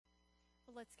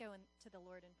Well, let's go to the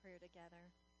Lord in prayer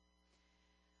together.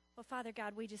 Well, Father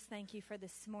God, we just thank you for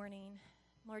this morning.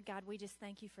 Lord God, we just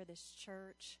thank you for this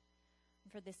church,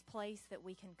 and for this place that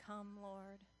we can come,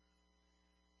 Lord,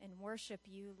 and worship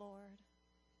you, Lord.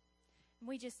 And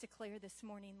we just declare this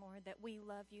morning, Lord, that we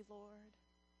love you, Lord.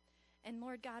 And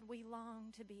Lord God, we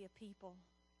long to be a people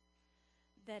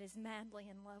that is madly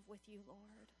in love with you,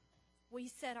 Lord. We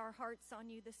set our hearts on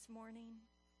you this morning.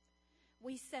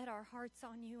 We set our hearts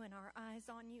on you and our eyes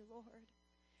on you, Lord.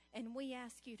 And we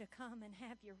ask you to come and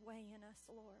have your way in us,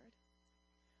 Lord.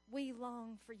 We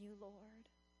long for you, Lord.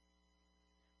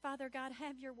 Father God,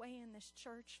 have your way in this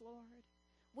church, Lord.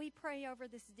 We pray over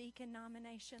this deacon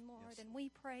nomination, Lord, and we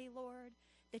pray, Lord,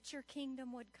 that your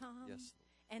kingdom would come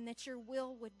and that your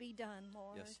will would be done,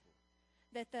 Lord.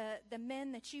 That the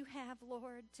men that you have,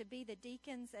 Lord, to be the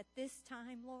deacons at this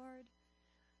time, Lord,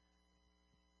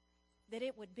 that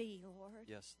it would be, Lord.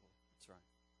 Yes, Lord. That's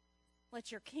right.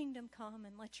 Let your kingdom come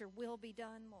and let your will be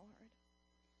done, Lord.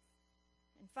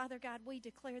 And Father God, we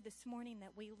declare this morning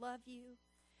that we love you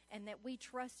and that we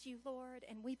trust you, Lord,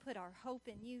 and we put our hope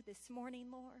in you this morning,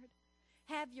 Lord.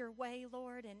 Have your way,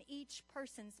 Lord, in each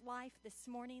person's life this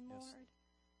morning, Lord. Yes.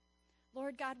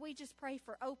 Lord God, we just pray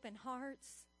for open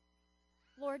hearts.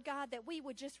 Lord God, that we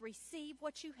would just receive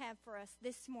what you have for us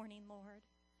this morning, Lord.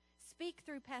 Speak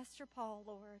through Pastor Paul,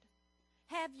 Lord.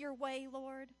 Have your way,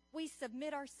 Lord. We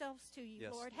submit ourselves to you,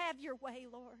 Yes, Lord. Lord. Have your way,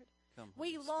 Lord. Come,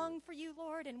 We Holy long Spirit. for you,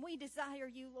 Lord, and we desire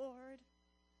you, Lord.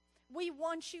 We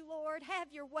want you, Lord.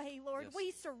 Have your way, Lord. Yes, We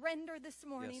Lord. surrender this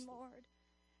morning, Yes, Lord. Lord.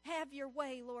 Have your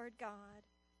way, Lord God.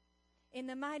 In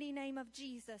the mighty name of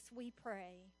Jesus, we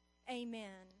pray. Amen.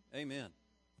 Amen.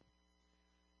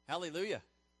 Hallelujah.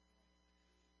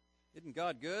 Isn't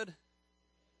God good?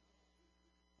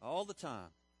 All the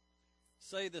time.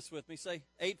 Say this with me. Say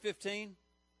 8:15,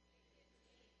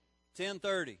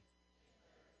 10:30.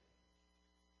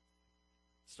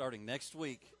 Starting next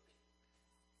week.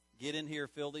 Get in here,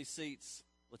 fill these seats.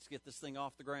 Let's get this thing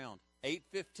off the ground.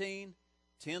 8:15,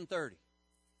 10:30.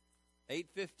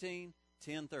 8:15,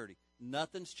 10:30.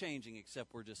 Nothing's changing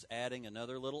except we're just adding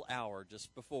another little hour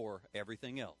just before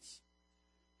everything else.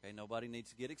 Okay, nobody needs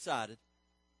to get excited.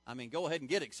 I mean, go ahead and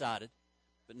get excited,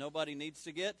 but nobody needs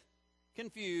to get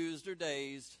confused or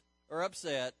dazed or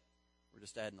upset. We're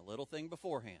just adding a little thing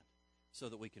beforehand so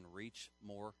that we can reach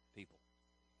more people.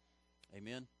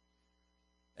 Amen.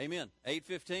 Amen.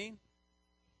 8:15,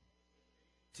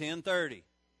 10:30.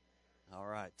 All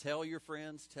right. Tell your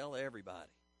friends. Tell everybody.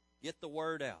 Get the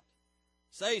word out.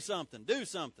 Say something. Do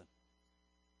something.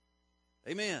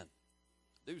 Amen.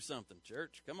 Do something,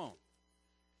 church. Come on.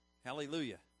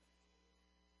 Hallelujah.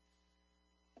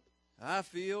 I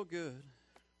feel good.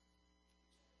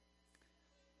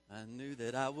 I knew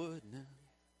that I would now.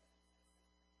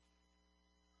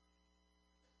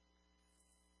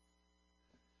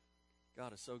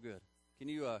 God is so good. Can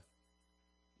you,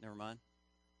 never mind.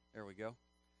 There we go.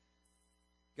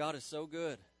 God is so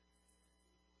good.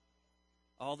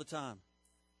 All the time.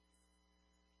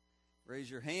 Raise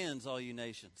your hands, all you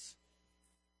nations.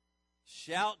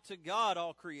 Shout to God,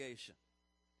 all creation.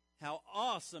 How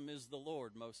awesome is the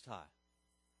Lord Most High.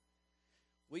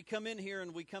 We come in here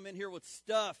and we come in here with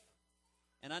stuff.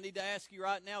 And I need to ask you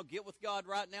right now, get with God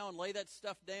right now and lay that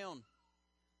stuff down.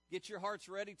 Get your hearts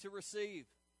ready to receive.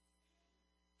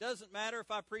 Doesn't matter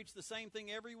if I preach the same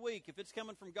thing every week. If it's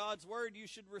coming from God's Word, you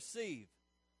should receive.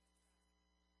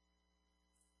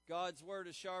 God's Word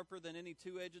is sharper than any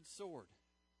two-edged sword.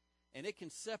 And it can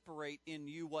separate in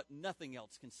you what nothing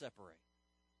else can separate.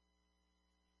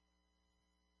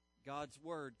 God's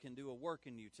Word can do a work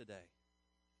in you today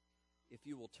if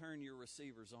you will turn your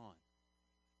receivers on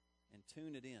and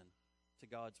tune it in to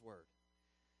God's Word.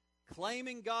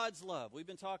 Claiming God's love. We've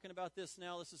been talking about this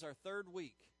now. This is our third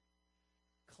week.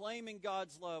 Claiming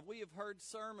God's love. We have heard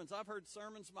sermons. I've heard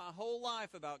sermons my whole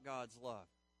life about God's love.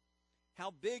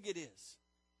 How big it is.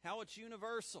 How it's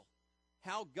universal.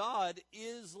 How God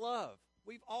is love.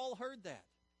 We've all heard that.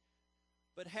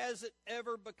 But has it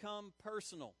ever become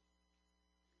personal?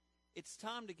 It's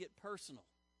time to get personal.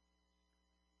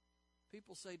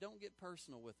 People say, don't get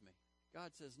personal with me.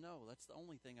 God says, no, that's the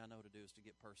only thing I know to do is to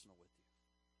get personal with you.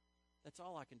 That's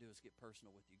all I can do is get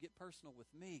personal with you. Get personal with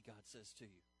me, God says to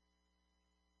you.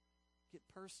 Get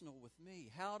personal with me.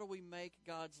 How do we make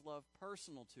God's love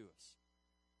personal to us?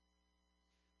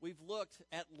 We've looked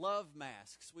at love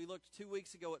masks. We looked 2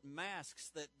 weeks ago at masks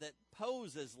that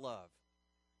pose as love.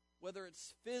 Whether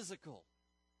it's physical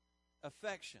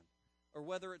affection, or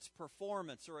whether it's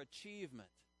performance or achievement,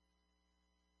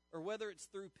 or whether it's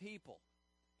through people.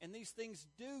 And these things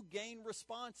do gain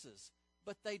responses,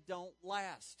 but they don't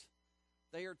last.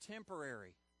 They are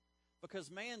temporary.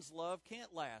 Because man's love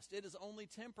can't last. It is only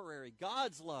temporary.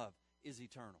 God's love is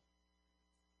eternal.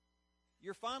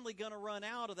 You're finally going to run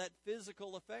out of that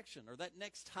physical affection or that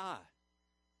next high.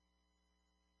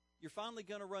 You're finally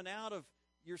going to run out of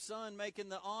your son making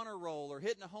the honor roll or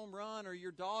hitting a home run or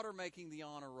your daughter making the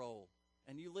honor roll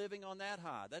and you living on that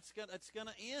high. That's going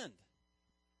to end.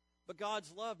 But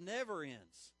God's love never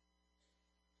ends.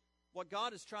 What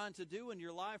God is trying to do in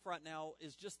your life right now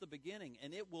is just the beginning,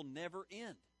 and it will never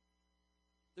end.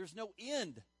 There's no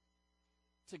end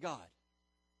to God.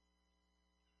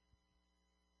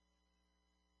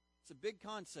 It's a big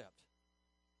concept.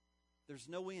 There's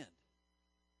no end.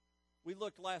 We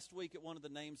looked last week at one of the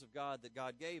names of God that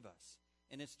God gave us,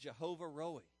 and it's Jehovah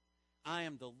Roi. I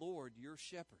am the Lord your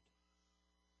shepherd.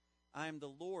 I am the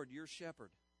Lord your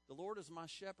shepherd. The Lord is my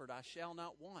shepherd. I shall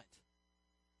not want.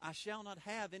 I shall not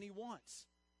have any wants.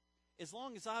 As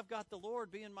long as I've got the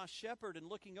Lord being my shepherd and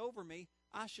looking over me,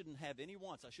 I shouldn't have any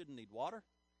wants. I shouldn't need water.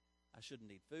 I shouldn't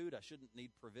need food. I shouldn't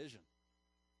need provision.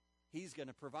 He's going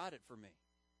to provide it for me.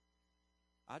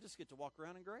 I just get to walk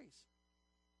around and graze.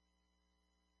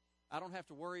 I don't have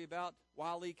to worry about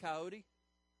Wile E. Coyote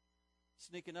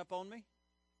sneaking up on me.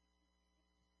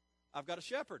 I've got a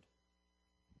shepherd.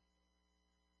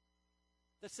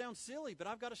 That sounds silly, but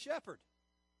I've got a shepherd.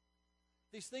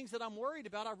 These things that I'm worried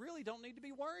about, I really don't need to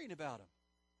be worrying about them.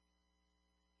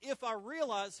 If I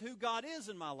realize who God is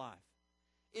in my life.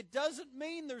 It doesn't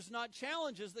mean there's not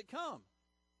challenges that come.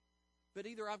 But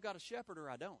either I've got a shepherd or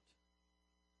I don't.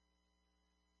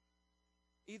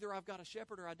 Either I've got a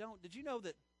shepherd or I don't. Did you know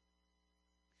that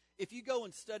if you go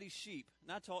and study sheep,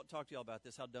 and I talk to y'all about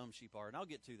this, how dumb sheep are, and I'll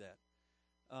get to that.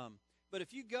 But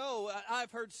if you go,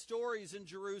 I've heard stories in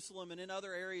Jerusalem and in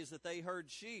other areas that they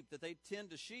herd sheep, that they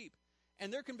tend to sheep.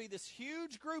 And there can be this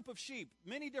huge group of sheep,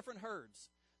 many different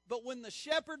herds. But when the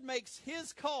shepherd makes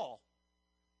his call,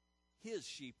 his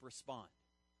sheep respond.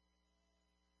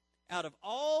 Out of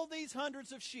all these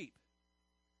hundreds of sheep,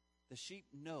 the sheep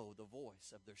know the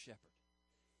voice of their shepherd.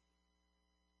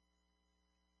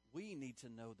 We need to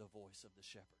know the voice of the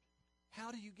shepherd.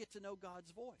 How do you get to know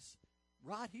God's voice?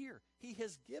 Right here. He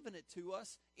has given it to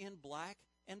us in black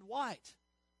and white.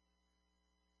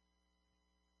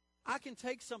 I can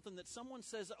take something that someone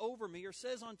says over me or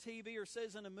says on TV or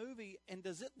says in a movie, and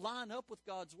does it line up with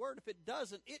God's word? If it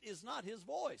doesn't, it is not his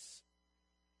voice.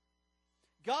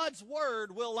 God's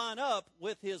word will line up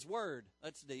with his word.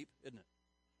 That's deep, isn't it?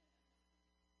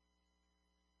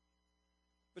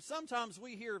 But sometimes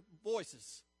we hear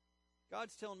voices.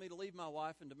 God's telling me to leave my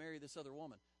wife and to marry this other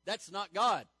woman. That's not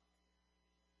God.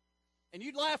 And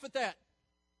you'd laugh at that.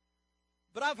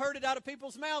 But I've heard it out of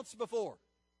people's mouths before.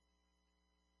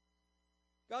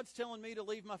 God's telling me to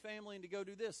leave my family and to go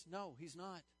do this. No, he's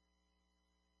not.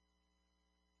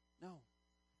 No.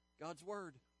 God's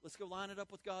word. Let's go line it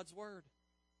up with God's word.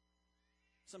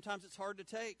 Sometimes it's hard to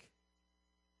take.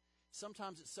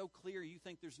 Sometimes it's so clear you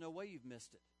think there's no way you've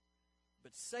missed it.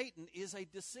 But Satan is a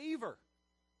deceiver.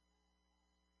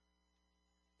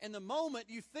 And the moment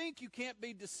you think you can't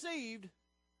be deceived,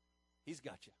 he's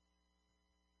got you.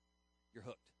 You're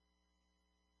hooked.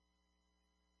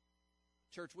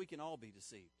 Church, we can all be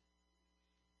deceived.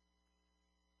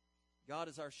 God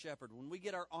is our shepherd. When we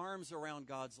get our arms around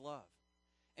God's love,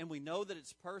 and we know that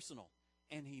it's personal,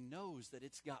 and he knows that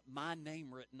it's got my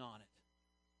name written on it,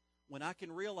 when I can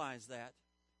realize that,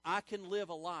 I can live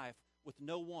a life with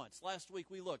no wants. Last week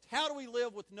we looked. How do we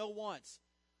live with no wants?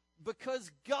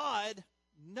 Because God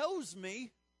knows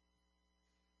me,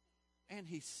 and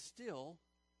he still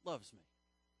loves me.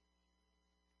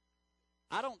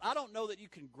 I don't know that you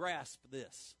can grasp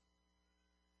this.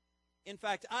 In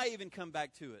fact, I even come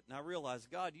back to it, and I realize,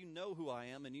 God, you know who I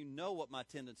am, and you know what my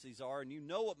tendencies are, and you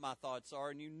know what my thoughts are,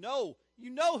 and you know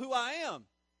who I am,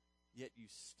 yet you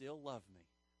still love me.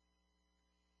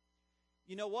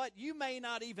 You know what? You may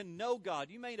not even know God.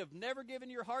 You may have never given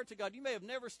your heart to God. You may have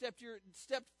never stepped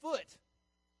foot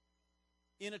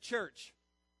in a church.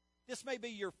 This may be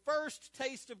your first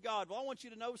taste of God. Well, I want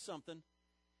you to know something.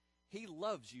 He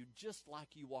loves you just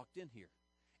like you walked in here.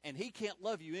 And he can't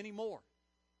love you anymore.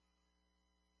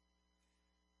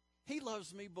 He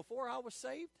loves me before I was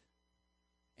saved.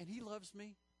 And he loves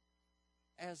me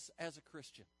as a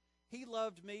Christian. He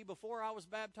loved me before I was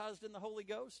baptized in the Holy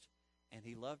Ghost. And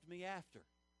he loved me after.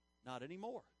 Not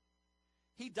anymore.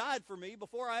 He died for me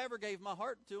before I ever gave my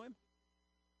heart to him.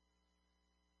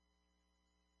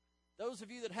 Those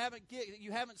of you that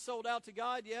haven't sold out to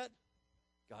God yet,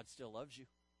 God still loves you.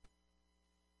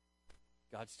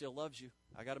 God still loves you.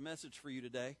 I got a message for you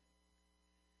today.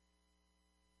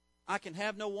 I can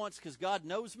have no wants because God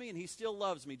knows me and He still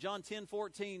loves me. John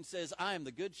 10:14 says, I am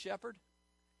the good shepherd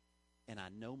and I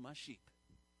know my sheep.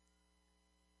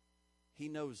 He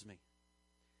knows me.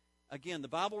 Again, the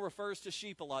Bible refers to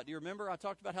sheep a lot. Do you remember I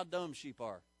talked about how dumb sheep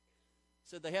are? It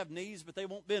said they have knees, but they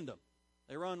won't bend them.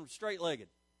 They run straight-legged.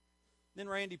 Then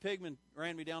Randy Pigman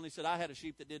ran me down and he said, I had a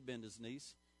sheep that did bend his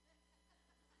knees.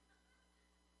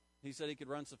 He said he could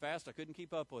run so fast I couldn't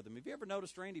keep up with him. Have you ever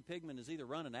noticed Randy Pigman is either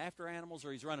running after animals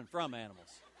or he's running from animals?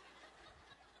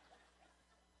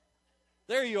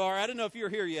 There you are. I didn't know if you were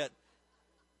here yet.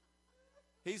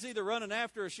 He's either running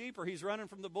after a sheep or he's running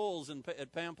from the bulls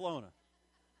at Pamplona.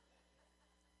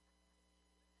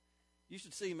 You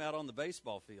should see him out on the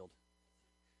baseball field.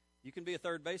 You can be a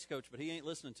third base coach, but he ain't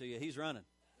listening to you. He's running.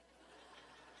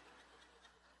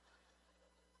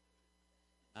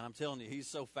 And I'm telling you, he's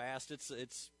so fast,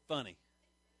 it's funny.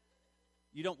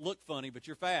 You don't look funny, but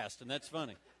you're fast, and that's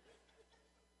funny.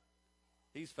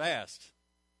 He's fast.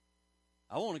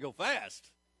 I want to go fast.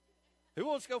 Who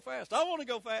wants to go fast? I want to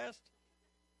go fast.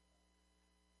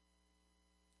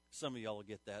 Some of y'all will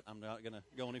get that. I'm not going to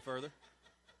go any further.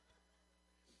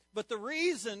 But the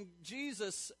reason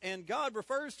Jesus and God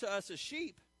refers to us as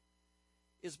sheep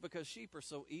is because sheep are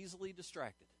so easily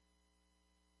distracted.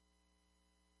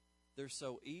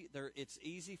 It's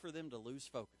easy for them to lose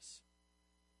focus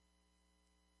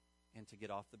and to get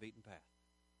off the beaten path.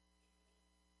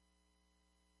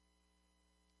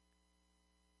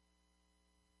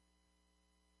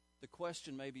 The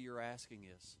question maybe you're asking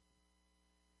is,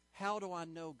 how do I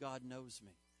know God knows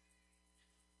me?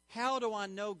 How do I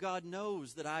know God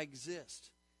knows that I exist,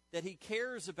 that He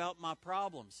cares about my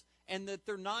problems, and that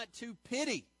they're not too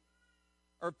petty,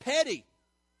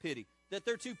 that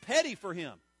they're too petty for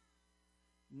Him?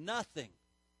 Nothing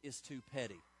is too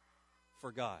petty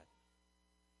for God.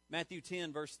 Matthew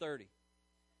 10, verse 30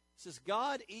 says,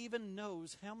 God even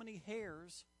knows how many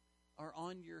hairs are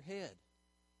on your head.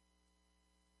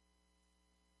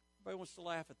 Everybody wants to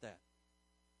laugh at that.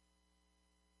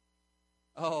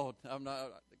 Oh, I'm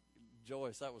not,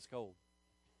 Joyce, that was cold.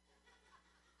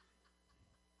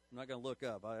 I'm not going to look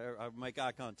up. I make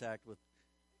eye contact with.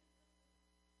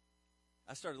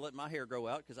 I started letting my hair grow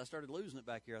out because I started losing it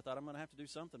back here. I thought I'm going to have to do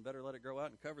something. Better let it grow out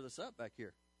and cover this up back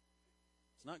here.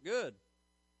 It's not good.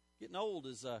 Getting old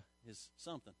is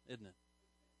something, isn't it?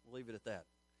 We'll leave it at that.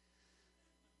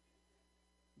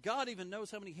 God even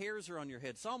knows how many hairs are on your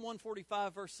head. Psalm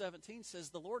 145, verse 17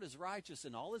 says, the Lord is righteous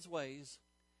in all His ways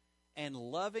and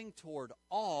loving toward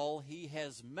all He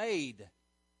has made.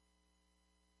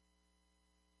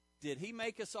 Did He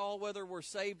make us all whether we're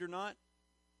saved or not?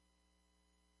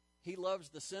 He loves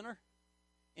the sinner.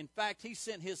 In fact, He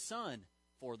sent His Son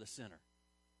for the sinner.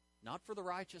 Not for the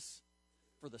righteous,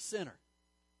 for the sinner.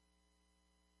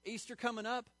 Easter coming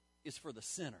up is for the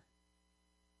sinner.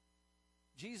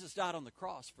 Jesus died on the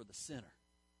cross for the sinner.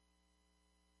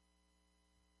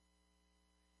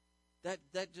 That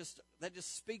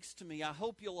just speaks to me. I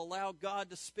hope you'll allow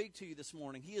God to speak to you this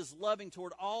morning. He is loving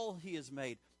toward all He has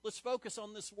made. Let's focus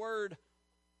on this word,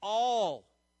 all.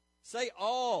 Say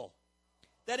all.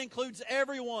 That includes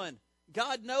everyone.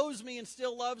 God knows me and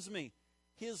still loves me.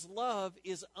 His love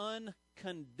is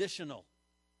unconditional.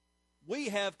 We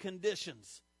have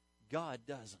conditions. God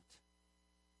doesn't.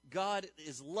 God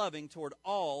is loving toward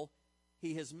all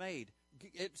He has made.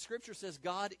 Scripture says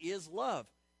God is love.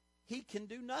 He can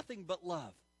do nothing but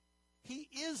love. He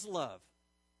is love.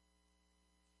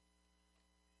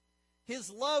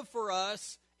 His love for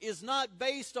us is not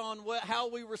based on how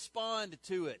we respond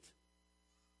to it.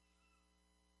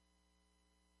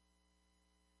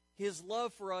 His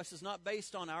love for us is not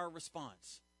based on our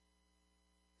response.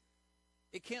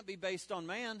 It can't be based on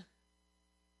man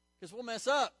because we'll mess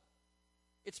up.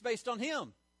 It's based on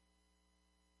Him.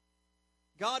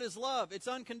 God is love. It's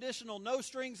unconditional, no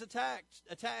strings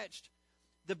attached.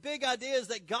 The big idea is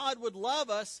that God would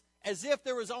love us as if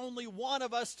there was only one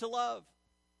of us to love.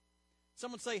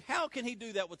 Someone say, how can He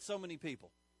do that with so many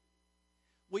people?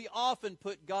 We often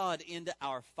put God into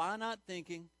our finite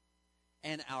thinking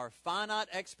and our finite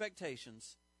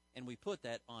expectations, and we put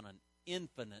that on an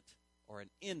infinite or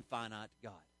an infinite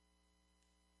God.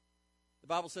 The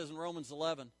Bible says in Romans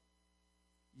 11,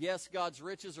 yes, God's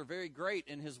riches are very great,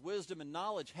 and His wisdom and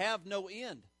knowledge have no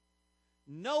end.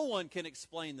 No one can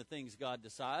explain the things God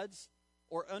decides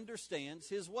or understands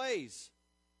His ways.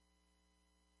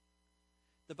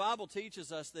 The Bible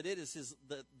teaches us that it is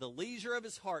the leisure of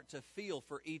His heart to feel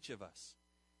for each of us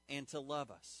and to love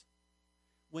us.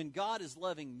 When God is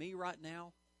loving me right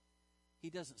now, He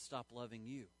doesn't stop loving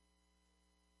you.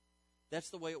 That's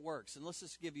the way it works. And let's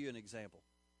just give you an example.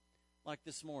 Like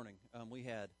this morning, we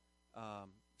had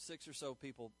 6 or so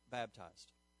people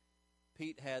baptized.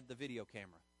 Pete had the video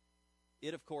camera.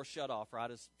 It, of course, shut off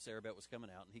right as Sarah Beth was coming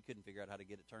out, and he couldn't figure out how to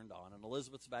get it turned on. And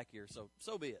Elizabeth's back here,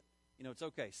 so be it. You know, it's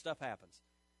okay. Stuff happens.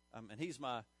 And he's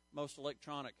my most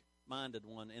electronic-minded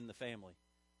one in the family,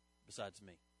 besides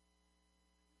me.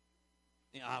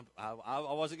 You know,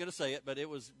 I wasn't going to say it, but it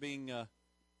was being,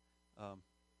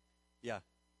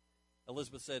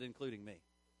 Elizabeth said including me.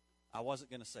 I wasn't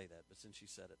going to say that, but since she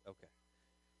said it, okay.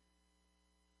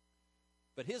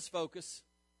 But his focus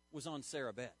was on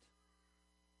Sarah Beth.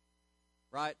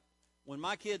 Right? When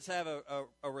my kids have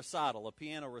a recital, a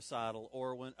piano recital,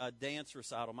 or when a dance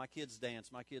recital, my kids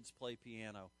dance, my kids play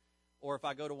piano, or if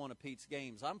I go to one of Pete's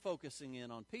games, I'm focusing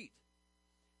in on Pete.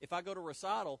 If I go to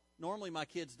recital, normally my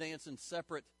kids dance in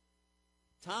separate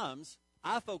times.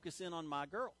 I focus in on my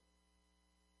girl.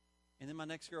 And then my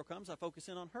next girl comes, I focus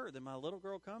in on her. Then my little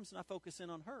girl comes, and I focus in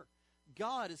on her.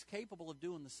 God is capable of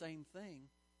doing the same thing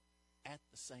at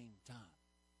the same time.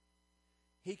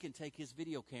 He can take his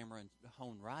video camera and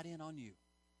hone right in on you,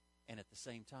 and at the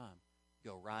same time,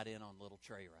 go right in on little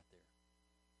Trey right there.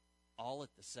 All at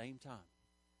the same time.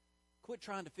 Quit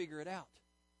trying to figure it out.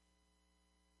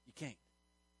 You can't.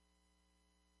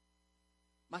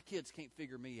 My kids can't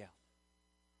figure me out.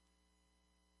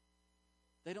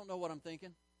 They don't know what I'm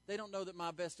thinking. They don't know that my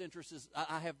best interest is,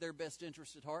 I have their best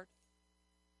interest at heart.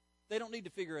 They don't need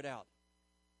to figure it out.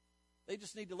 They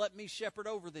just need to let me shepherd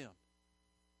over them.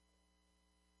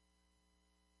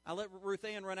 I let Ruth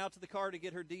Ann run out to the car to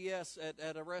get her DS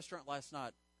at a restaurant last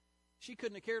night. She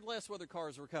couldn't have cared less whether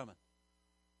cars were coming.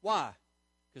 Why?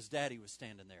 Because Daddy was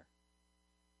standing there.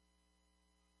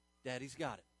 Daddy's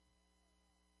got it.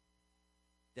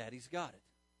 Daddy's got it.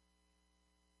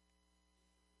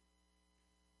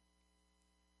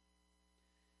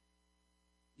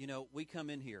 You know, we come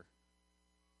in here.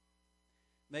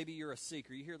 Maybe you're a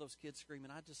seeker. You hear those kids screaming.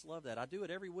 I just love that. I do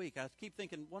it every week. I keep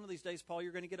thinking, one of these days, Paul,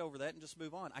 you're going to get over that and just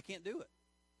move on. I can't do it.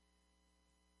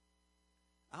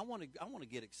 I want to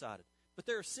get excited. But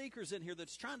there are seekers in here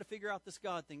that's trying to figure out this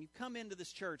God thing. You've come into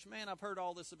this church. Man, I've heard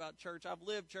all this about church. I've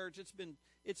lived church.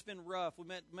 It's been rough. We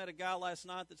met a guy last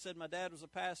night that said my dad was a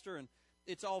pastor, and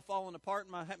it's all falling apart,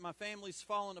 and my family's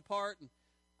falling apart, and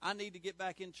I need to get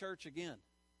back in church again.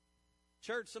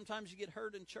 Church, sometimes you get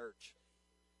hurt in church.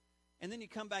 And then you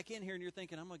come back in here and you're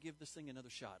thinking, I'm going to give this thing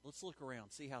another shot. Let's look around,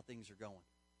 see how things are going.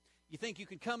 You think you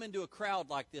can come into a crowd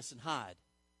like this and hide.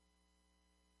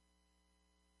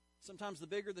 Sometimes the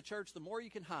bigger the church, the more you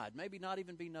can hide, maybe not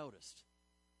even be noticed.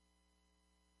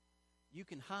 You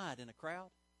can hide in a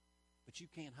crowd, but you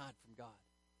can't hide from God.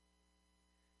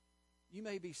 You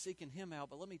may be seeking Him out,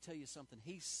 but let me tell you something.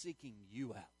 He's seeking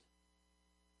you out.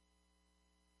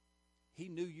 He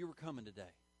knew you were coming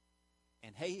today.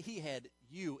 And He had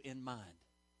you in mind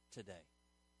today.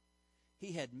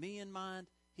 He had me in mind.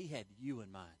 He had you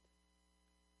in mind.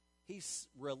 He's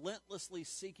relentlessly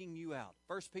seeking you out.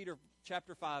 1 Peter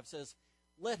chapter 5 says,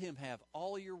 let Him have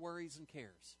all your worries and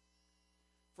cares.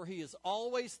 For He is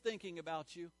always thinking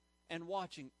about you and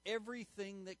watching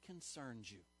everything that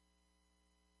concerns you.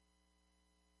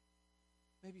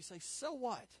 Maybe you say, so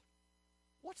what?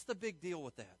 What's the big deal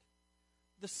with that?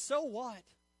 The so what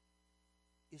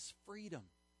is freedom.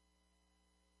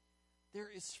 There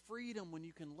is freedom when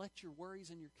you can let your worries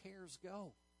and your cares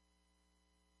go.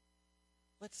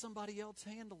 Let somebody else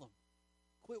handle them.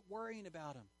 Quit worrying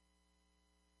about them.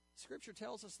 Scripture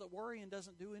tells us that worrying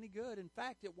doesn't do any good. In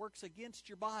fact, it works against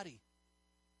your body.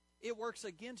 It works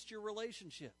against your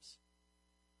relationships.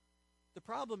 The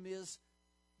problem is,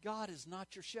 God is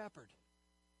not your shepherd.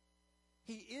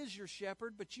 He is your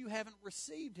shepherd, but you haven't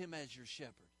received Him as your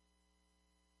shepherd.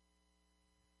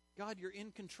 God, you're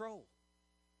in control.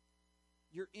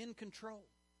 You're in control.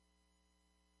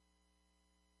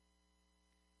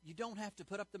 You don't have to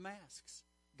put up the masks.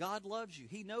 God loves you.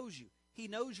 He knows you. He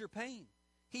knows your pain.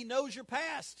 He knows your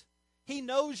past. He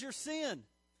knows your sin.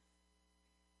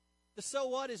 The so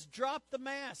what is drop the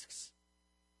masks.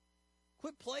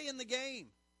 Quit playing the game.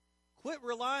 Quit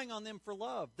relying on them for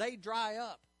love. They dry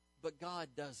up, but God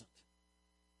doesn't.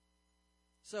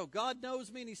 So God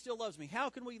knows me and He still loves me. How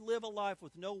can we live a life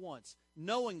with no wants,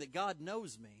 knowing that God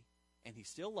knows me and He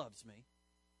still loves me,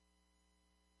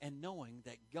 and knowing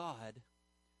that God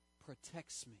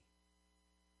protects me?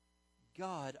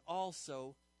 God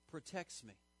also protects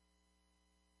me.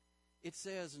 It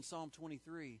says in Psalm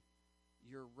 23,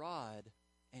 your rod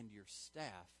and your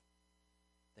staff,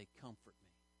 they comfort me.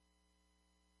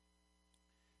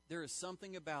 There is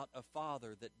something about a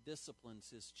father that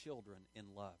disciplines his children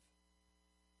in love.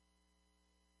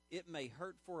 It may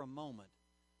hurt for a moment,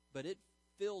 but it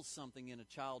fills something in a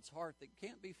child's heart that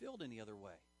can't be filled any other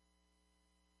way.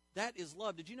 That is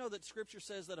love. Did you know that Scripture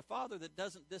says that a father that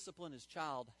doesn't discipline his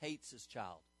child hates his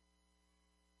child?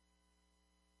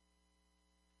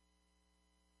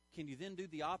 Can you then do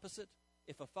the opposite?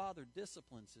 If a father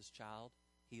disciplines his child,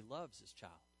 he loves his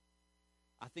child.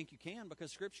 I think you can,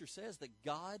 because Scripture says that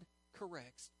God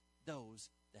corrects those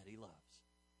that he loves.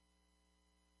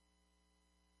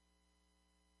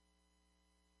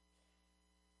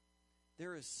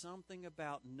 There is something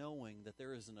about knowing that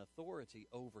there is an authority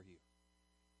over you,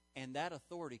 and that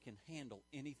authority can handle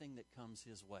anything that comes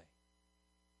his way.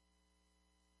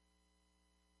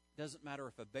 Doesn't matter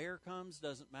if a bear comes,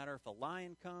 doesn't matter if a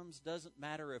lion comes, doesn't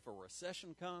matter if a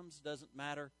recession comes, doesn't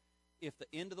matter if the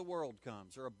end of the world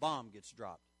comes or a bomb gets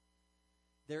dropped.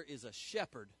 There is a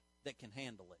shepherd that can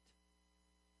handle it.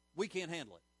 We can't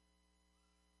handle it.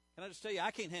 Can I just tell you,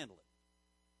 I can't handle it.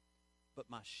 But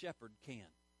my shepherd can.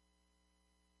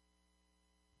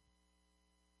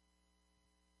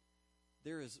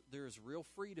 There is real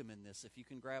freedom in this if you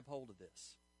can grab hold of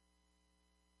this.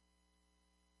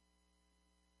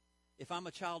 If I'm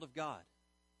a child of God,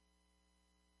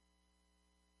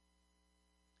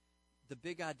 the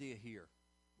big idea here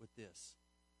with this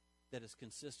that is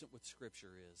consistent with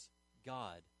Scripture is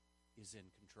God is in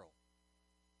control.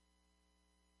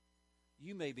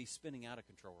 You may be spinning out of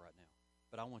control right now,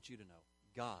 but I want you to know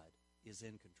God is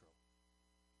in control.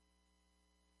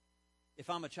 If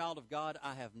I'm a child of God,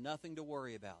 I have nothing to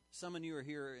worry about. Some of you are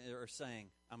here are saying,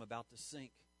 I'm about to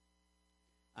sink.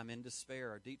 I'm in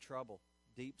despair or deep trouble,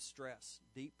 deep stress,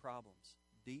 deep problems,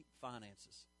 deep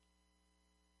finances.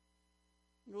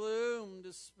 Gloom,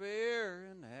 despair,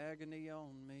 and agony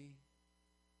on me.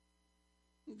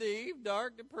 Deep,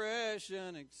 dark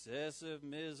depression, excessive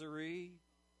misery.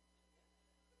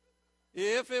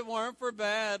 If it weren't for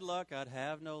bad luck, I'd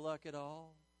have no luck at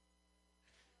all.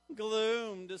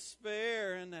 Gloom,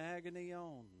 despair, and agony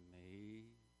on me.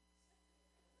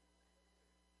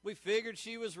 We figured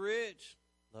she was rich,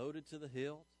 loaded to the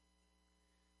hilt.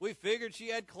 We figured she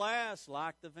had class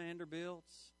like the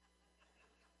Vanderbilts.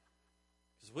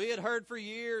 Because we had heard for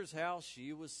years how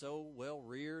she was so well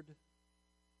reared.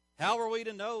 How were we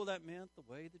to know that meant the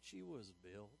way that she was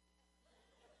built?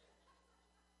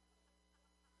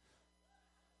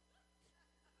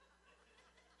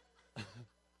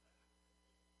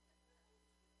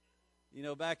 You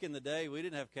know, back in the day, we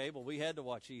didn't have cable. We had to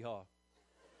watch Hee-Haw.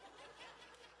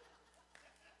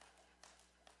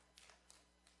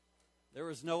 There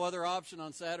was no other option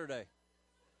on Saturday.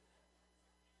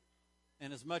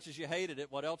 And as much as you hated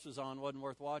it, what else was on wasn't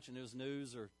worth watching. It was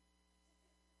news or,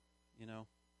 you know.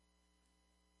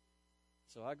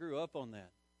 So I grew up on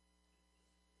that.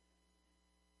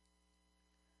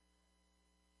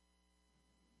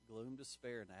 Gloom,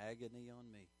 despair, and agony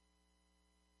on me.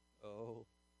 Oh.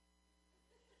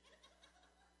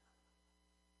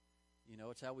 You know,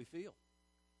 it's how we feel.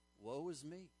 Woe is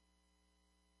me.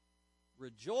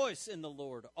 Rejoice in the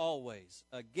Lord always.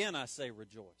 Again, I say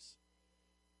rejoice.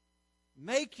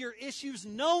 Make your issues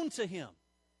known to Him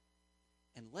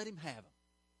and let Him have them.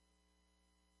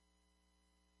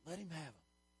 Let Him have them.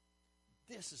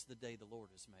 This is the day the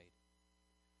Lord has made.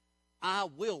 I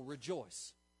will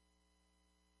rejoice.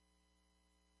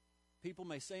 People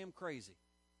may say I'm crazy.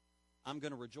 I'm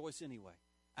going to rejoice anyway.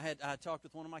 I talked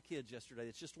with one of my kids yesterday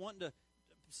that's just wanting to,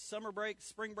 summer break,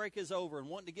 spring break is over and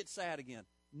wanting to get sad again.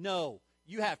 No,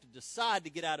 you have to decide to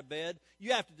get out of bed.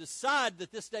 You have to decide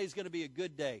that this day is going to be a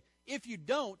good day. If you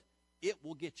don't, it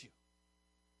will get you.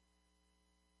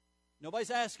 Nobody's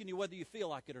asking you whether you feel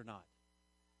like it or not.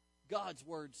 God's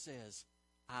word says,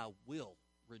 I will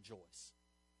rejoice.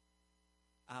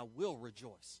 I will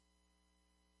rejoice.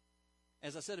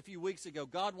 As I said a few weeks ago,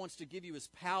 God wants to give you His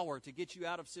power to get you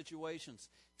out of situations,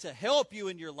 to help you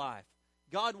in your life.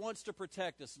 God wants to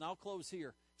protect us. And I'll close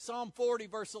here. Psalm 40,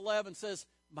 verse 11 says,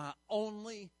 my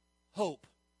only hope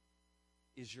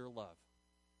is your love.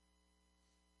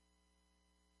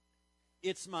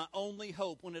 It's my only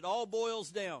hope. When it all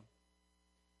boils down,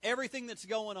 everything that's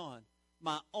going on,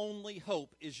 my only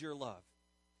hope is your love.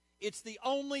 It's the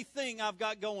only thing I've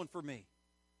got going for me.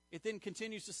 It then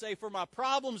continues to say, for my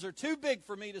problems are too big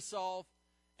for me to solve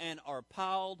and are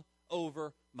piled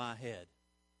over my head.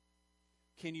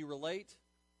 Can you relate?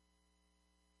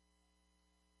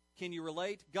 Can you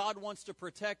relate? God wants to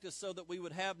protect us so that we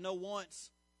would have no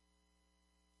wants.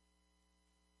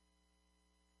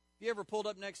 Have you ever pulled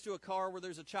up next to a car where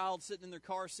there's a child sitting in their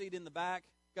car seat in the back,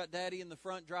 got daddy in the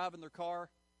front driving their car,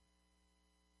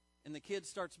 and the kid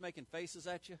starts making faces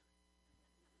at you?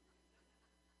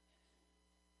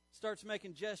 Starts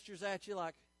making gestures at you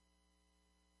like,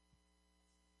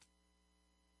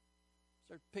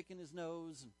 start picking his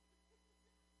nose. And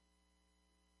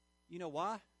You know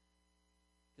why?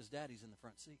 Because Daddy's in the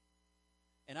front seat.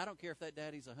 And I don't care if that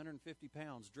daddy's 150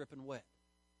 pounds dripping wet.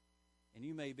 And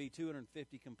you may be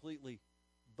 250 completely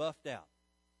buffed out.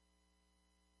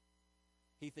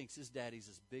 He thinks his daddy's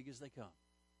as big as they come.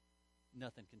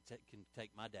 Nothing can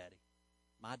take my daddy.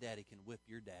 My daddy can whip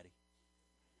your daddy.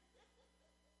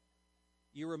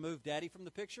 You remove Daddy from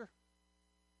the picture,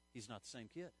 he's not the same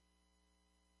kid.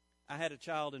 I had a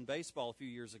child in baseball a few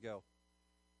years ago,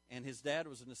 and his dad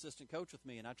was an assistant coach with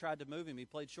me, and I tried to move him. He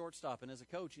played shortstop, and as a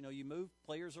coach, you move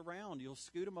players around. You'll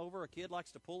scoot them over. A kid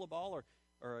likes to pull a ball,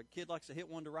 or a kid likes to hit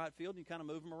one to right field, and you kind of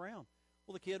move them around.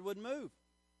 Well, the kid wouldn't move.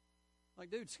 I'm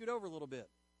like, dude, scoot over a little bit.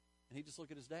 And he'd just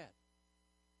look at his dad.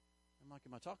 I'm like,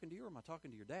 am I talking to you or am I talking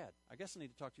to your dad? I guess I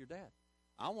need to talk to your dad.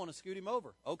 I want to scoot him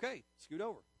over. Okay, scoot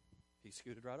over. He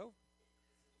scooted right over.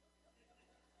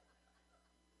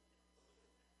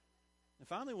 And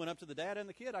finally went up to the dad and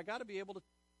the kid. I got to be able to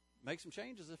make some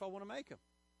changes if I want to make them.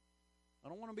 I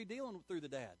don't want to be dealing through the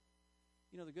dad.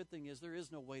 The good thing is there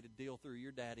is no way to deal through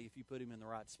your daddy if you put him in the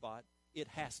right spot. It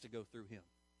has to go through him.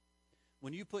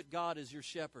 When you put God as your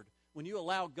shepherd, when you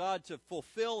allow God to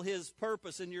fulfill his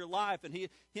purpose in your life and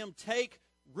him take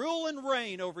rule and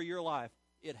reign over your life,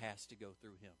 it has to go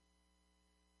through him.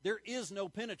 There is no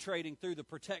penetrating through the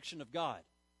protection of God.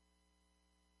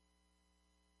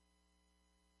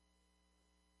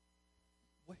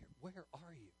 Where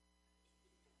are you?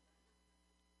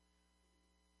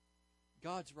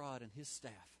 God's rod and his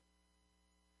staff.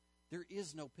 There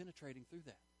is no penetrating through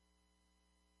that.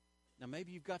 Now,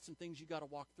 maybe you've got some things you got to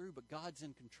walk through, but God's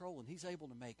in control, and he's able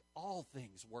to make all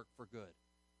things work for good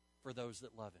for those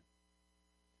that love him.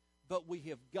 But we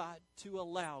have got to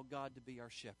allow God to be our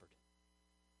shepherd.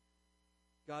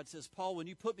 God says, Paul, when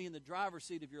you put me in the driver's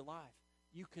seat of your life,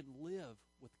 you can live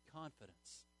with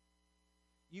confidence.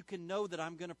 You can know that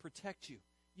I'm going to protect you.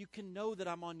 You can know that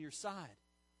I'm on your side.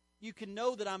 You can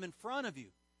know that I'm in front of you.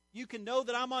 You can know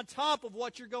that I'm on top of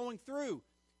what you're going through.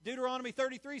 Deuteronomy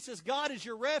 33 says, God is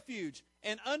your refuge,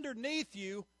 and underneath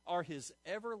you are his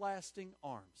everlasting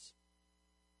arms.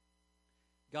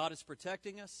 God is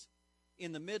protecting us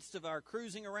in the midst of our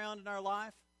cruising around in our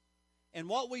life. And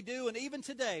what we do, and even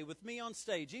today with me on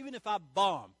stage, even if I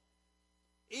bomb,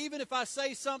 even if I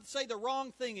say the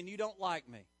wrong thing and you don't like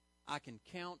me, I can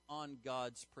count on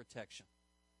God's protection.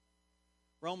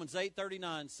 Romans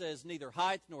 8:39 says, neither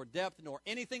height nor depth nor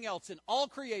anything else in all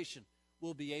creation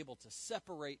will be able to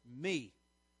separate me,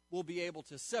 will be able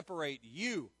to separate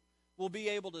you, will be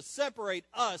able to separate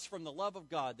us from the love of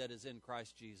God that is in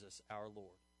Christ Jesus our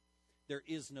Lord. There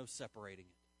is no separating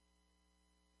it.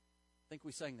 I think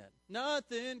we sang that.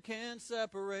 Nothing can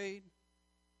separate.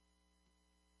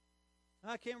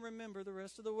 I can't remember the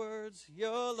rest of the words.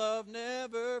 Your love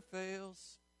never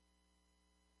fails.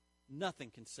 Nothing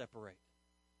can separate.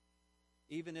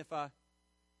 Even if I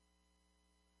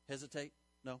hesitate,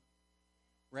 no.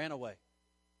 Ran away,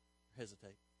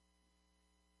 hesitate.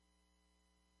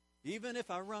 Even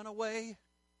if I run away,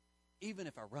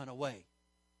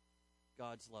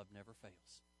 God's love never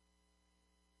fails.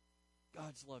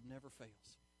 God's love never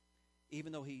fails.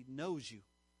 Even though he knows you,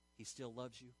 he still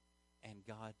loves you, and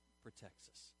God protects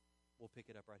us. We'll pick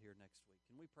it up right here next week.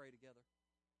 Can we pray together?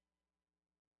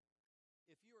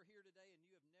 If you are here today and you